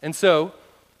 And so,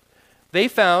 they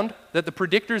found that the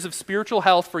predictors of spiritual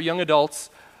health for young adults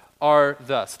are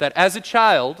thus: that as a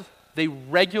child, they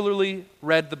regularly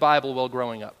read the Bible while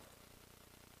growing up.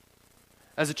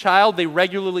 As a child, they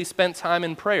regularly spent time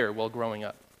in prayer while growing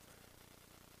up.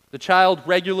 The child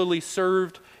regularly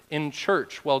served in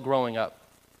church while growing up.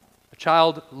 The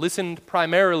child listened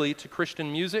primarily to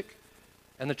Christian music,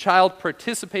 and the child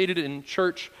participated in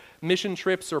church mission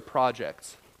trips or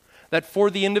projects. That for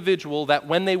the individual, that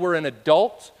when they were an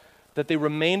adult, that they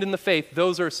remained in the faith.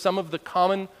 Those are some of the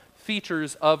common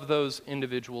features of those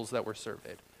individuals that were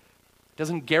surveyed. It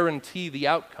doesn't guarantee the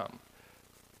outcome,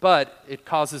 but it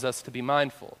causes us to be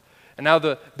mindful. And now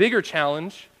the bigger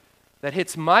challenge that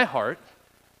hits my heart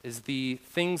is the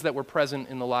things that were present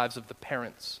in the lives of the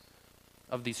parents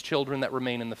of these children that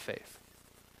remain in the faith.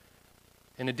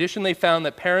 In addition, they found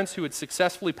that parents who had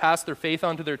successfully passed their faith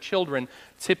on to their children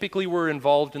typically were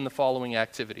involved in the following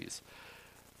activities.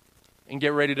 And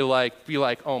get ready to be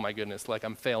oh my goodness,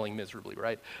 I'm failing miserably,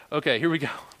 right? Okay, here we go.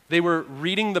 They were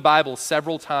reading the Bible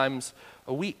several times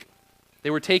a week. They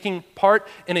were taking part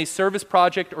in a service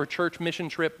project or church mission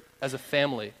trip as a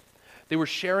family. They were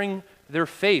sharing their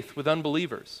faith with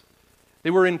unbelievers.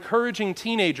 They were encouraging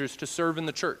teenagers to serve in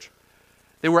the church.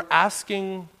 They were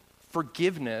asking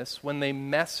forgiveness when they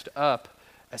messed up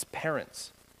as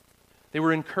parents. They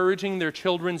were encouraging their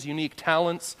children's unique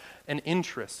talents and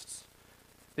interests.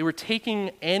 They were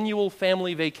taking annual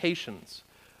family vacations,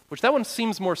 which that one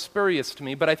seems more spurious to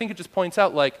me, but I think it just points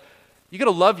out you got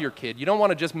to love your kid. You don't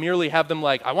want to just merely have them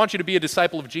I want you to be a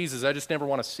disciple of Jesus, I just never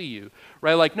want to see you,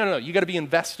 right? No, you got to be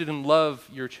invested and love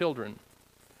your children.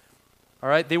 All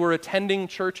right? They were attending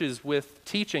churches with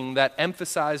teaching that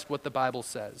emphasized what the Bible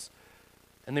says.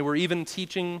 And they were even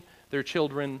teaching their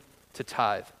children to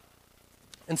tithe.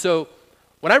 And so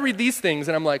when I read these things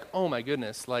and I'm oh my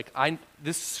goodness,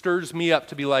 this stirs me up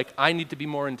to be I need to be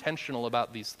more intentional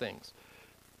about these things.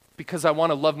 Because I want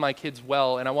to love my kids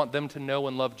well and I want them to know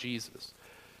and love Jesus.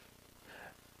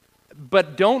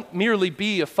 But don't merely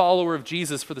be a follower of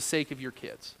Jesus for the sake of your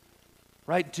kids,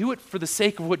 right? Do it for the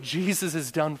sake of what Jesus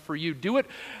has done for you. Do it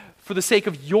for the sake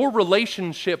of your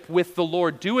relationship with the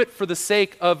Lord. Do it for the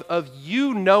sake of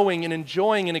you knowing and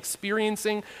enjoying and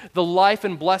experiencing the life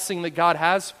and blessing that God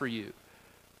has for you.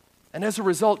 And as a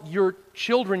result, your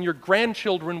children, your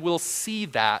grandchildren will see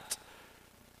that.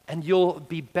 And you'll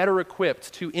be better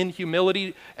equipped to, in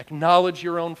humility, acknowledge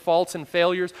your own faults and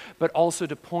failures, but also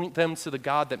to point them to the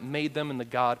God that made them and the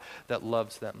God that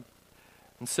loves them.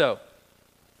 And so,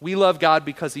 we love God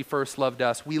because He first loved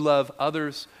us. We love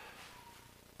others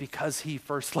because He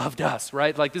first loved us,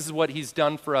 right? This is what He's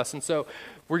done for us. And so,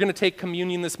 we're going to take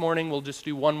communion this morning. We'll just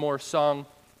do one more song.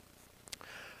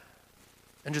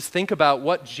 And just think about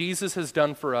what Jesus has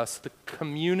done for us, the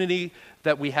community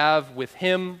that we have with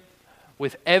Him,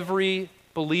 with every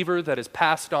believer that has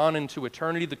passed on into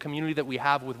eternity, the community that we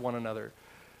have with one another.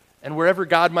 And wherever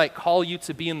God might call you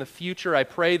to be in the future, I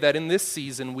pray that in this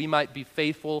season we might be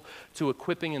faithful to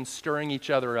equipping and stirring each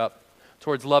other up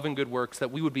towards love and good works, that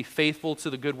we would be faithful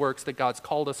to the good works that God's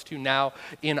called us to now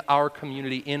in our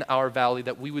community, in our valley,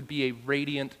 that we would be a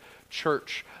radiant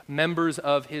church, members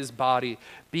of His body,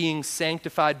 being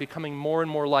sanctified, becoming more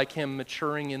and more like Him,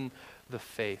 maturing in the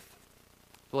faith.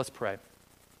 So let's pray.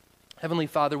 Heavenly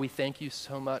Father, we thank You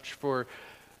so much for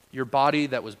your body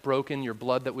that was broken, your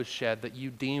blood that was shed, that you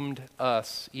deemed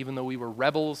us, even though we were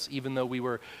rebels, even though we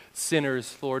were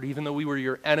sinners, Lord, even though we were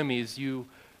your enemies,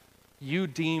 you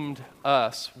deemed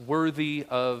us worthy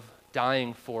of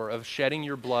dying for, of shedding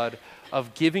your blood,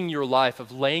 of giving your life,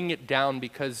 of laying it down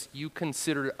because you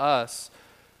considered us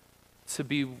to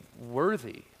be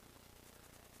worthy.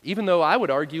 Even though I would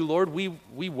argue, Lord, we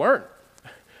weren't.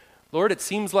 Lord, it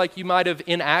seems like you might have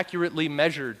inaccurately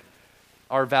measured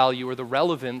our value or the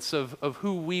relevance of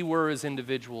who we were as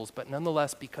individuals, but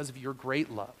nonetheless, because of your great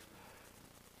love,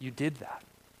 you did that.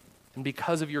 And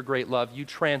because of your great love, you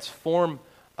transform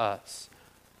us.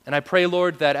 And I pray,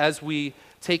 Lord, that as we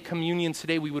take communion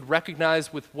today, we would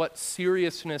recognize with what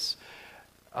seriousness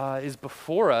is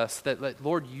before us, that,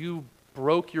 Lord, you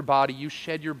broke your body, you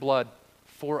shed your blood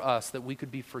for us, that we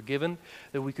could be forgiven,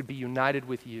 that we could be united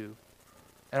with you.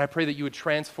 And I pray that you would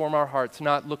transform our hearts,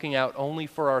 not looking out only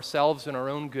for ourselves and our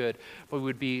own good, but we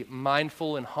would be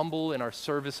mindful and humble in our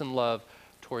service and love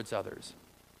towards others.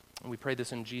 And we pray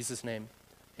this in Jesus' name.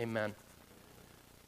 Amen.